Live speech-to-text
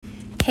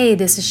Hey,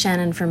 this is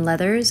Shannon from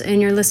Leathers,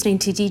 and you're listening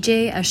to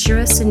DJ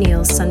Ashura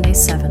Sunil's Sunday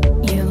 7.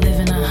 You live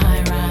in a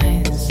high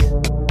rise,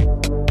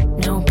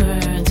 no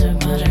birds or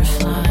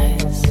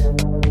butterflies.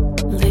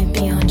 Live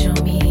beyond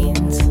your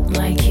means,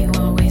 like you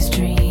always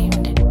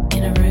dreamed,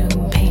 in a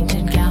room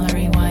painted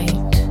gallery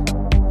white.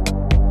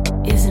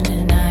 Isn't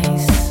it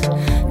nice,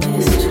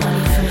 this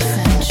 21st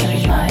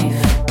century life?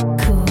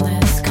 Cool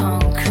as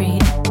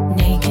concrete,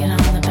 naked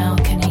on the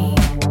balcony,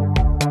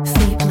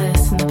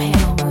 sleepless in the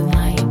pale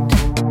moonlight.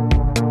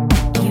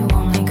 You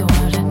only go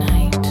out at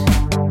night.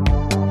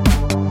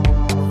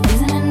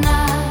 Isn't it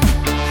nice?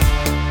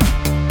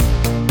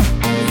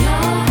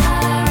 Your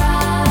high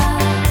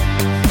rise,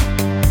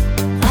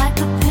 like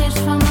a pitch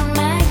from a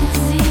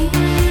magazine,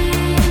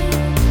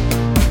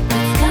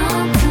 that's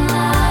come to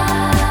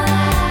life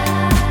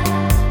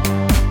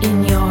in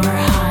your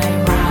high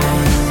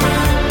rise.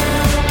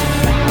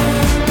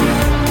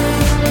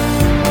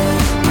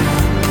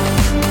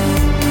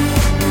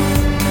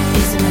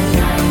 Isn't it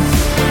nice?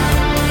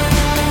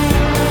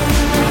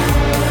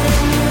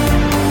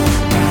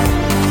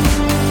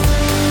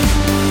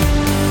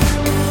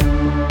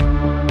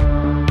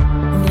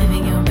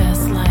 Living your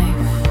best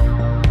life,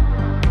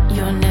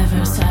 you're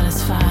never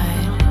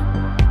satisfied.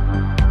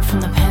 From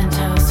the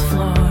penthouse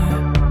floor,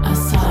 a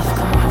soft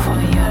core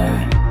voyeur,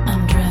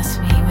 undress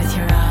me with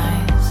your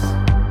eyes.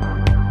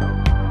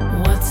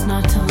 What's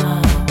not to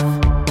love?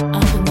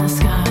 Up in the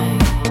sky,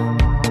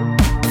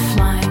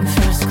 flying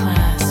first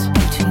class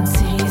between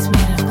cities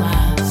made of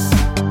glass.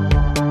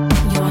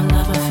 Your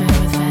love affair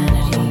with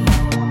vanity,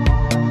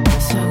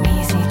 so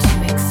easy to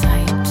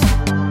excite.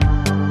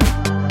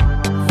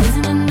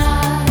 Isn't it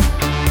nice?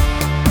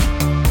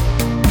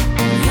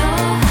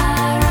 Your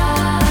high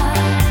rise,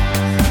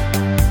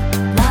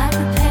 like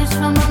a page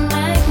from a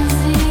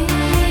magazine,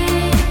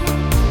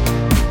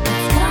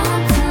 that's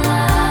come to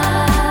life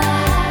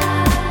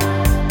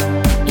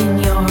in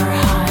your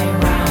high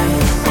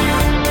rise.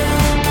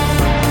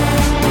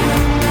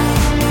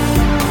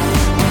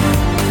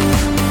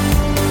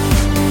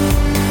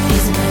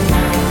 Isn't it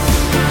nice?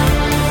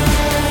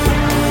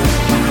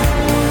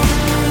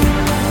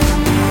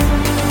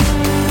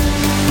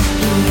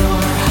 In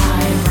your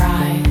high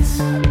rise.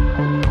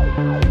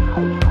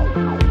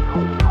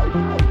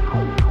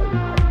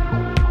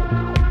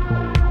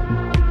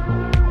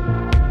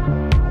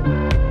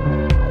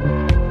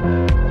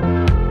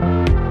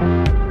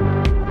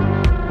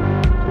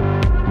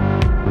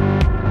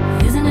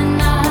 Isn't it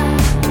nice?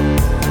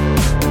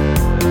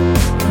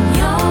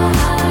 Your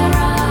high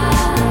rise,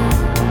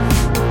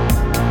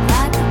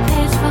 like a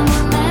page from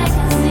a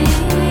magazine,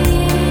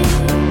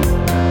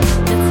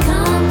 that's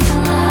come to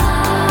life.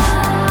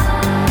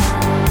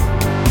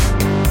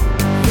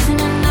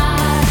 Isn't it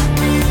nice?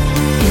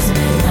 Isn't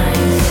it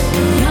nice?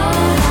 Your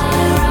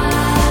high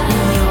rise,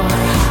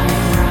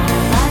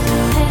 like a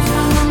page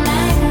from a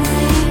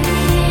magazine.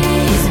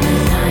 Isn't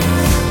it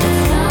nice?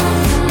 That's come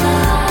to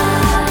life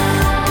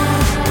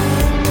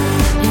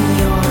in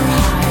your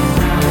high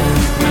rise.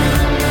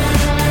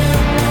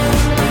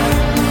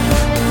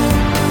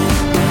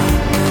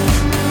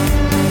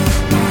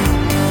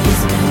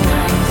 Isn't it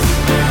nice?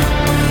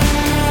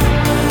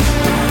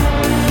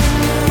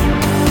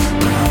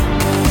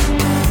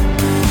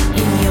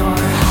 In your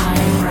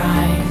high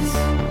rise.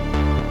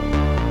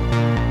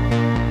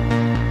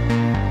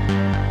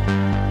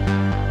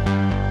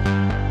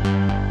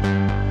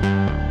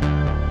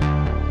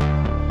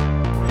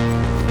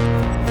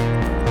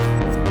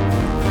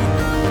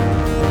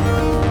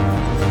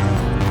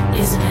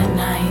 Isn't it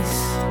nice?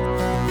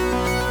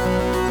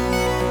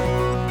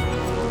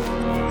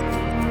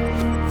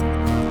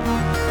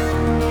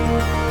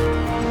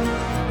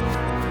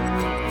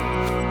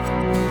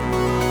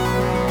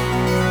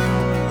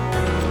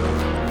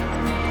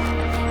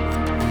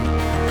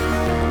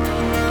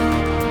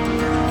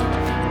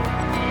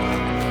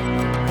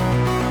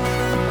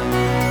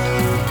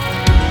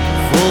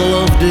 Full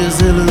of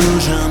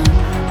disillusion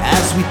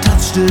as we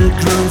touch the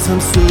ground. Some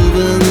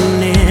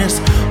souvenirs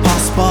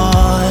pass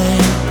by,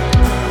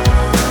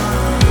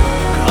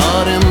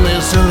 caught in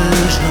this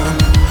illusion.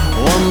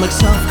 One makes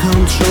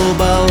self-control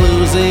by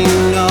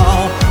losing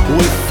all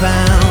we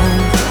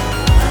found.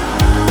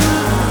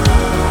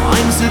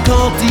 I'm so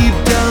caught deep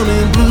down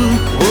in blue.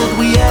 Would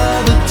we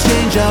ever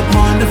change our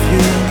point of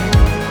view?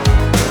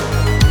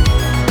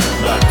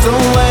 But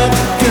don't let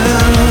go.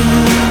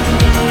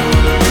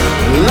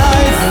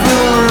 Life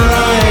will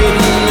write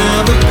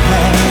another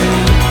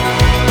page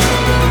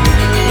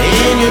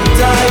in your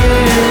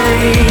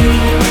diary.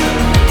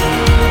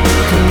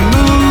 Can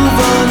move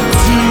on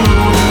to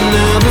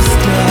another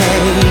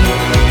state,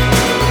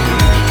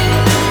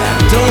 and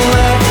don't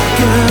let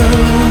go.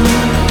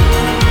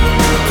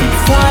 Keep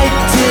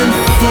fighting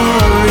for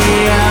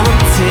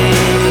reality,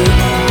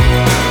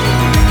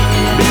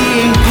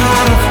 being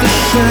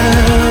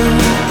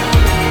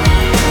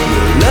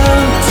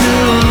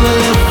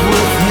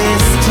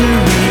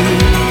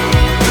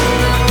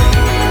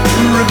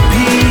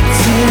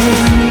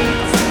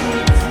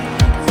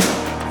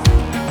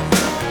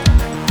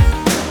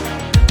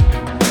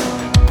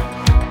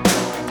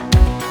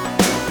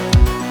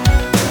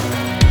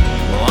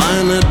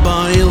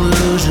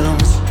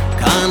illusions,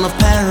 kind of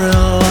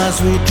peril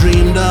as we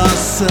dreamed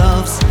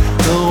ourselves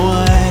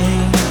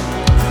away.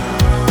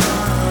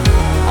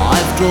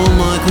 I've drawn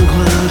my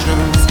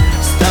conclusions,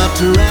 start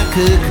to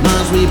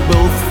recognize we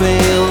both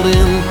failed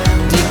in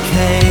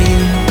decay.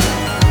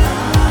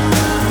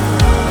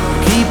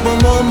 Keep on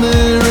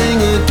wondering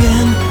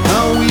again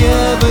how we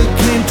ever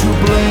came to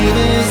play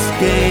this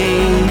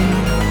game.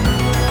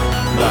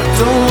 But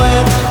don't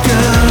let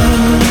go,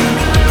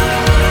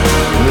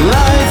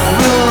 life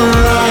will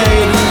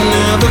write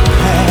another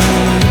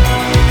page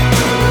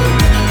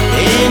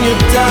in your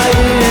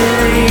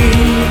diary.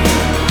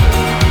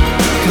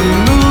 Can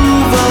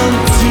move on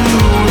to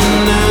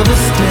another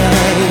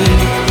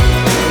state.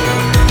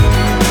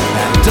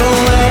 And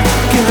don't let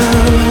go,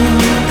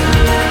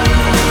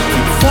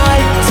 keep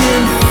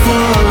fighting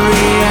for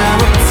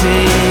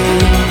reality,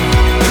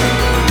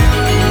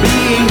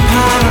 being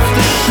part of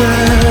the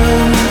show.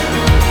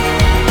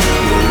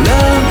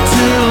 Learn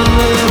to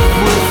live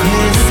with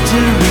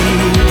history,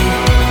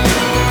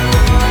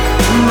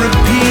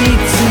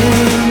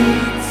 repeating.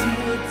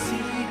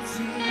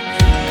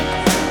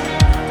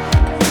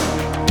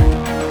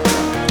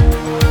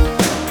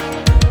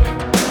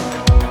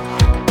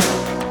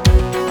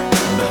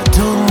 But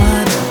don't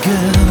let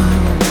go,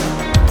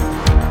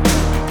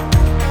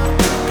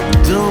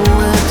 don't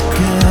let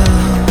go,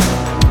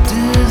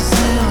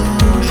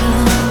 disillusion.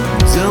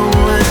 Don't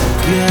let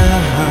go,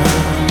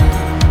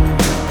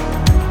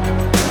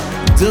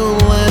 don't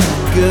let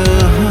go,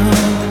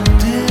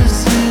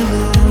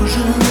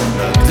 disillusion.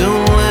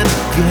 Don't let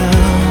go,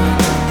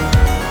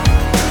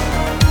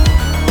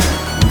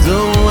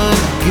 don't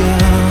let go,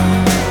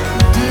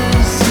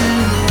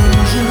 disillusion.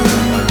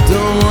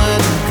 Don't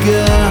let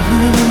go,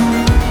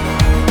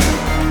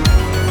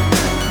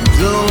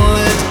 don't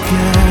let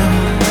go,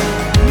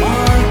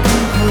 my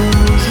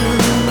conclusion.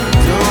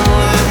 Don't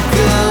let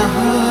go.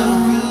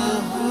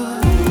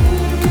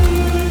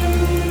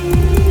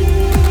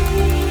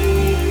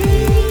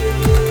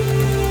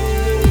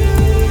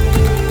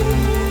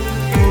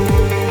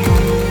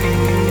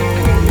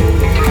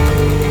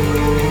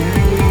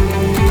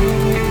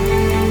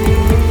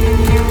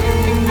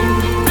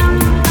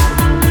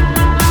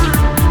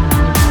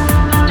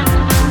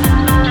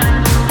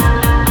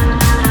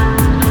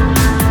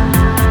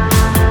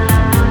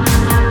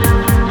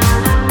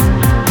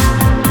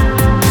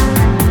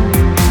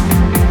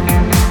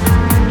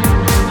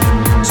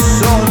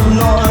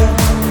 Sunlight,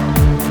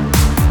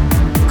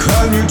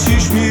 can you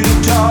teach me to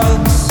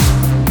dance?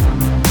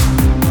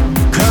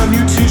 Can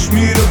you teach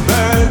me to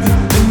beg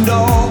in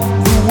all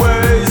the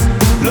ways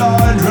of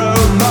blind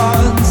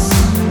romance?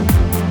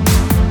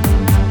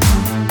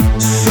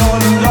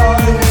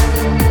 Sunlight,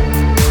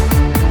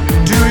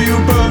 do you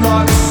burn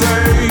like a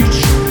sage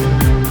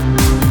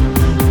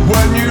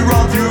when you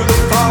run through the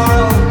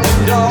fire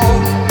and all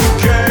the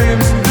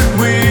games that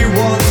we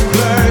once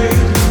played?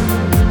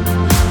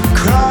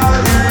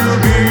 Can you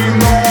be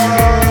mine?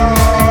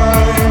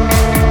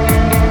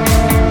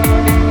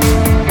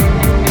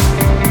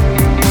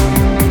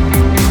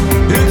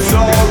 It's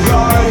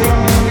alright.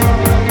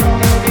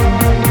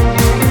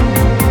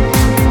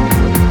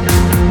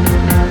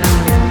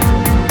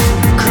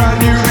 Can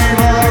you be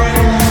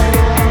mine?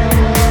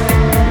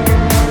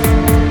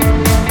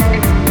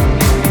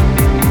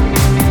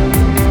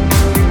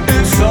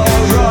 It's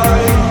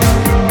alright.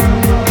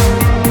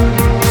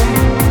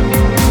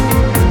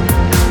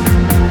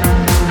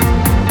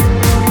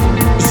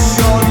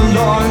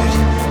 Sunlight,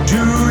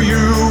 do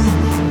you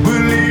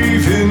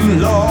believe in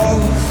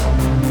love?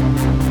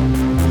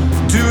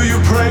 Do you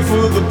pray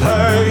for the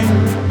pain?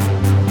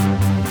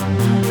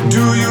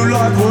 Do you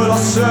like what I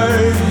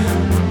say?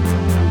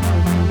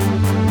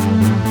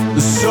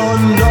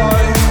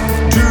 Sunlight,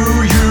 do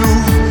you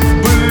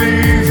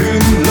believe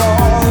in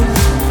love?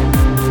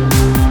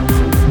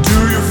 Do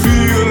you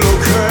feel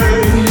okay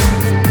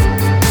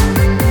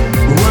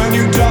when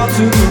you dance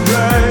in the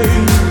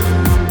rain?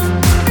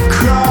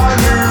 Can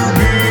you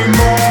be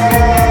mine?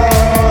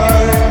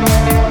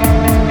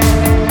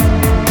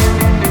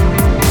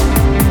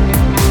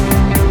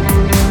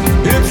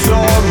 It's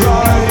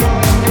alright.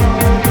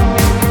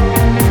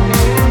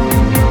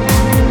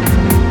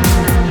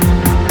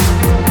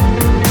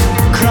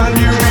 Can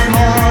you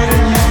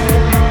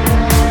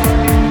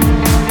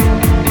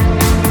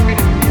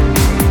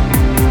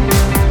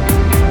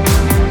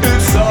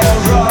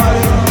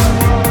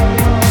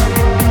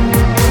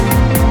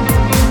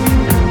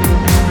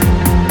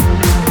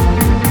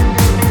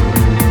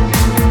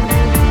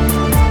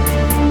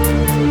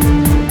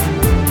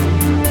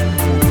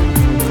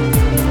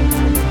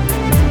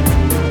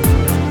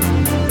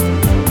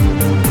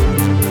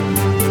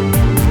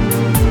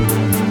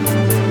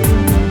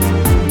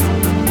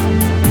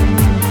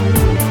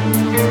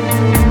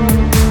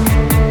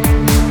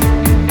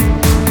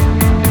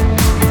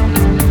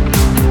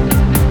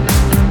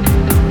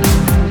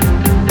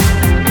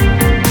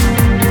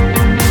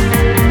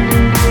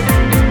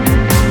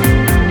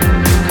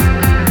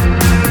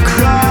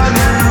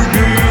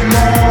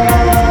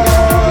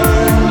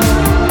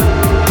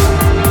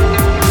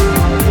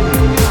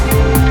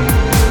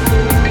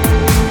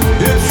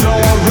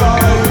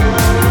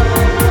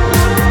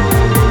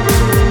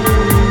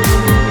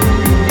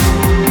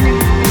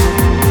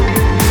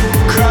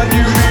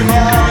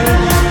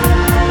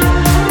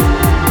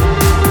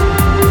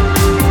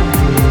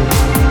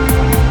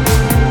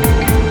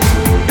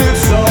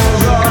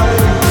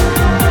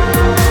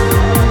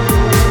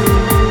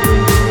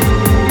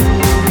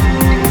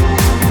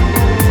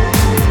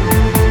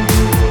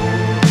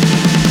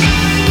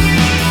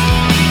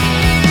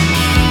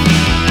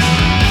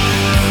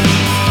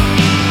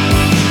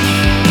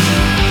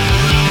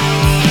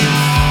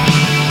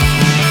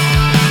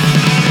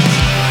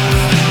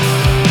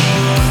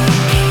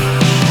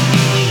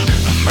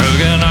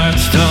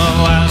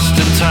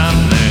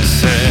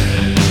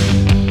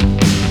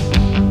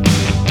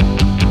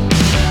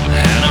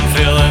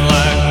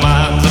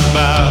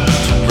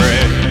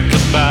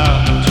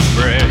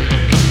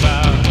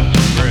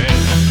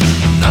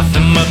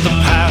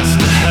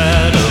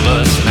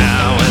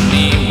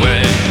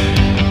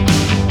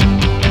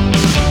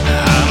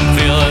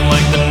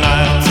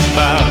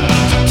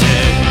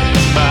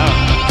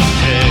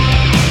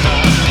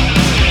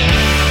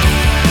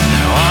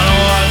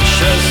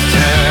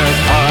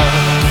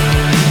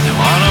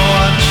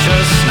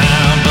Just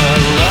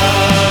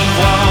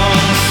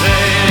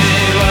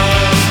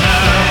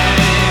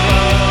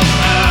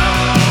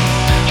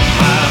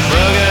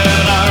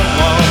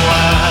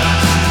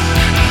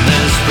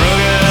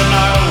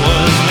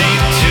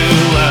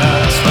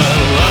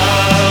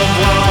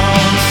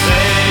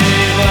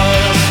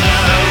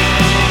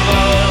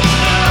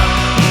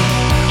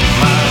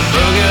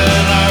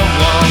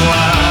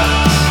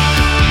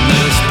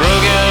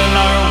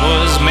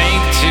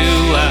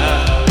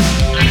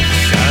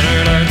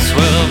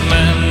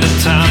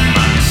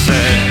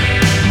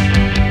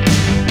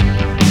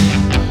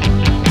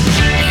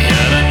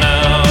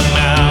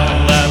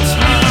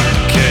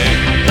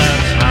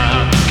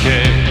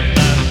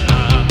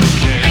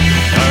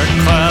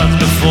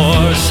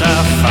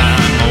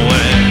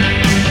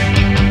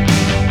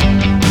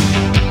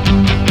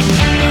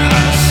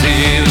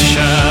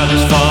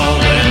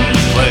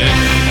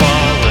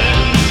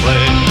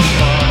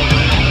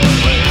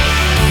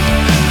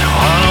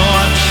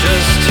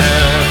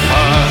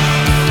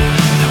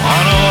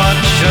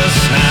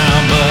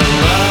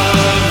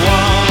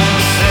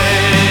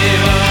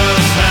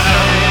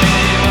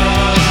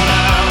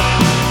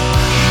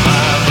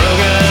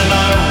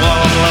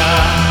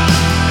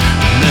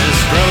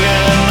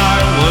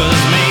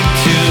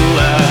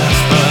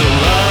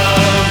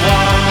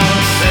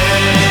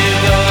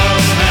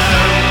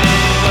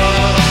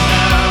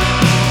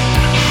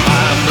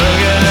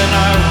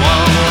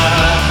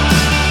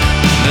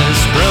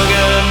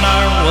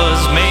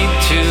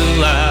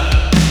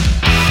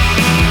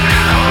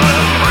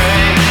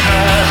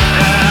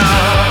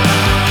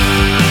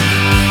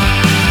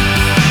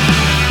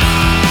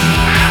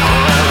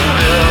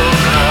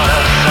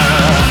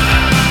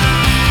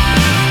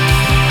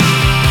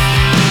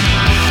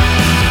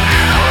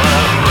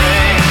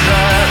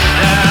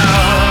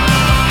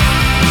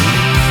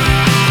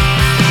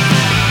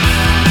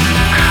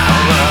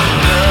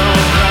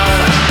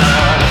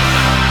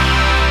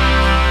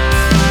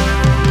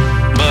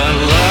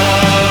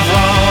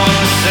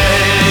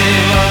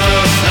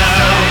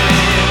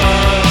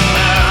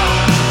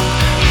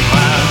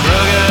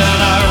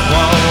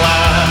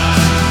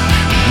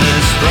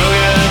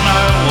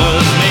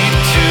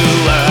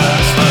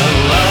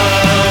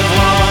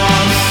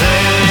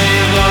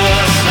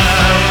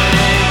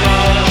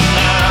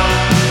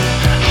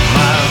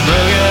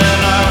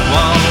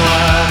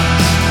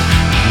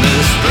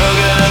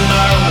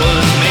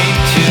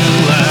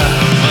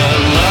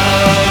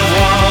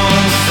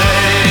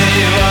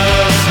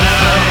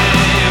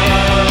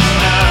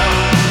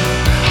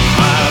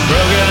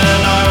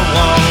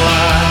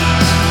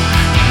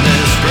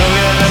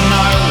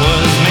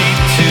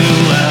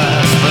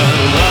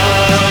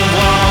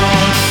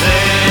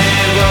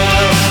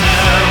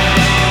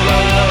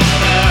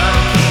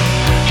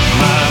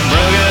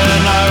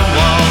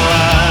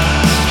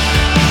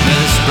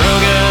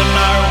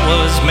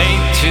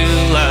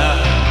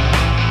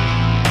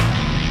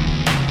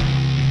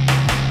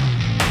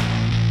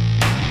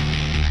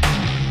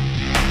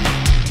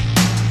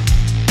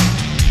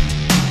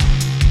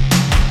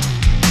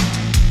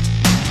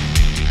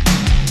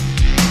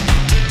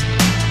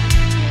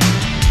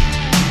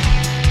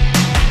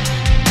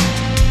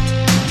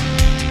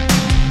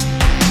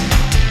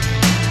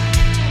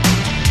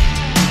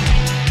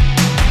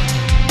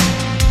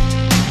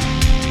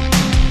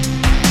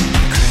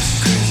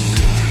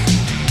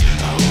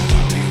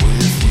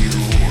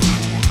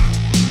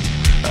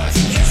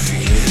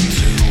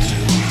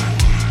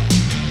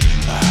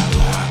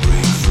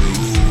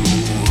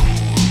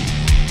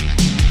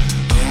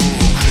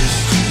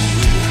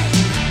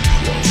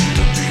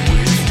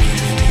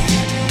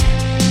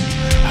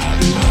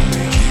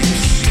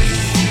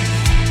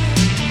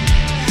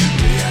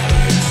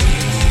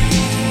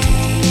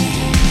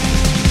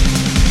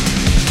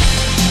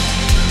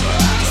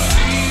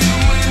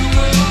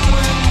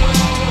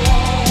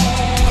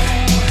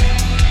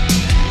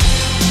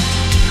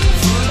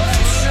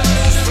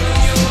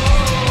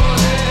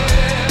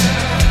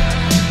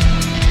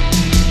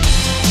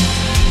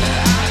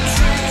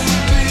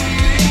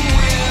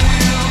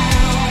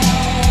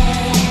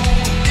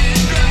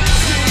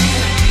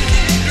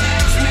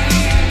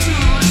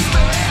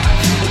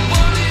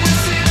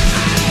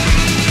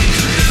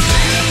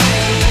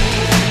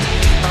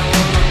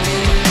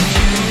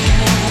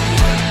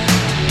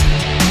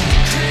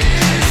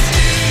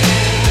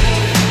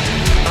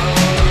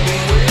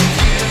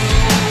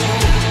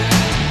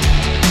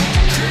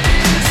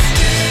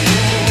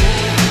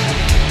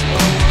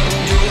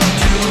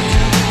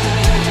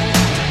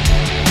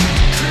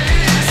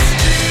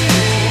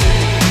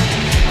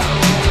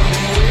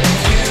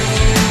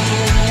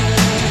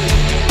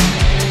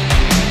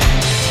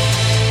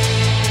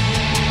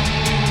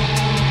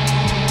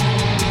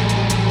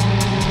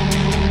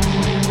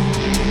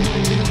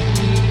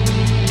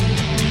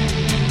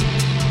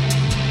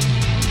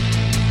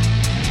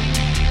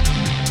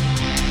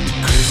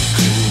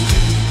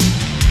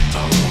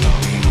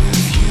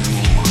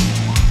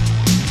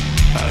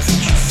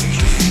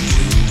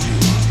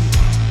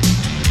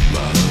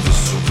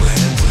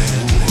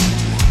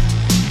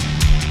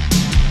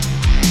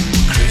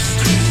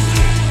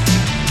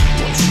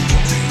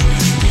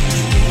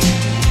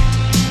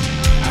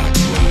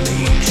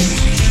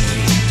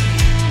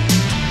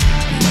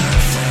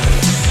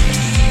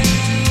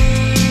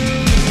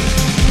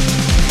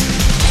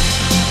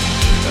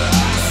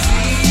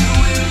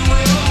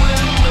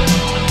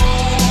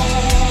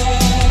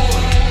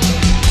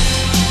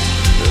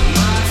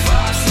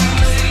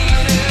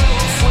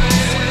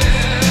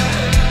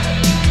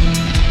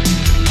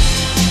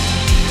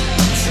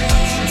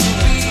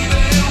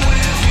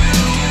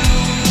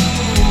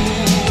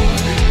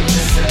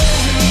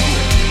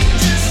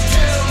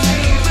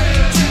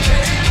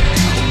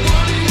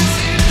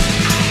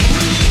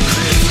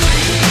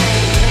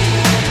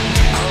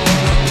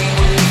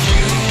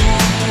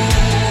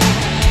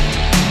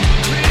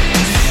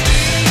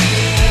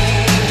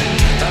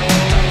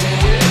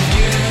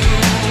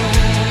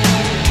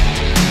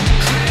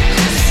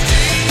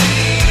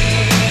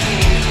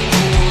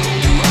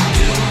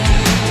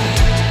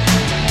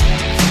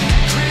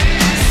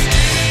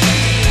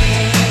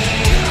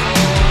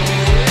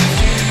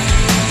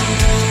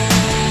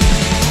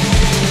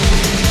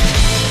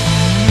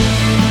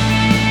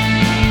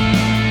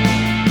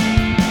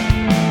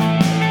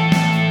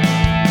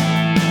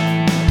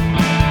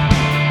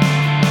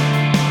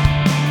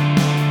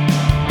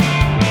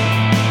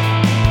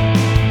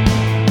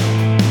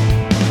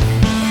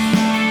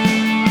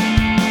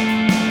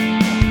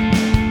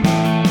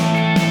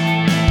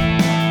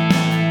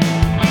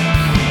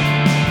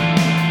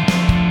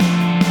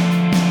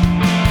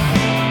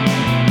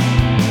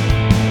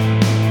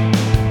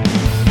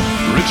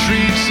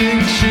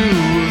into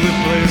the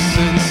place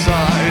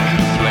inside,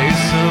 a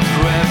place of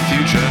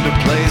refuge and a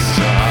place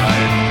to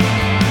hide,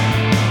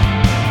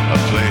 a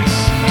place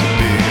to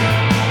be.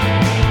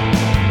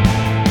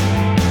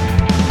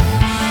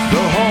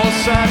 The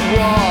horse and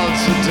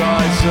water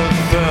dies of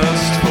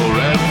thirst,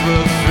 forever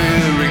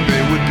fearing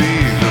they would be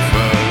the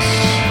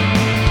first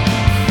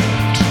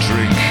to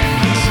drink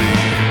and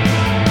see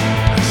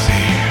and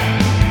see.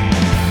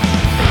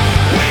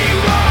 We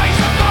rise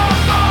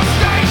above our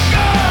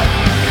station,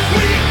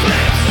 we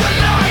eclipse the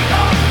light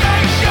of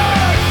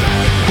nations,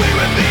 we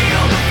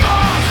reveal the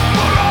past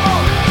for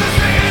all to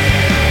see.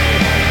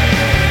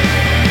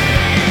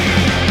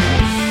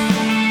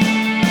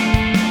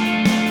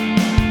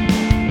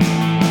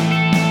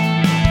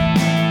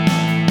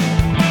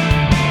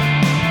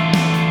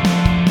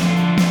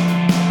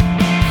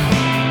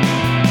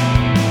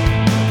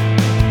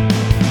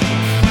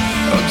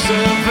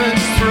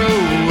 Observance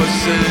through a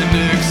sin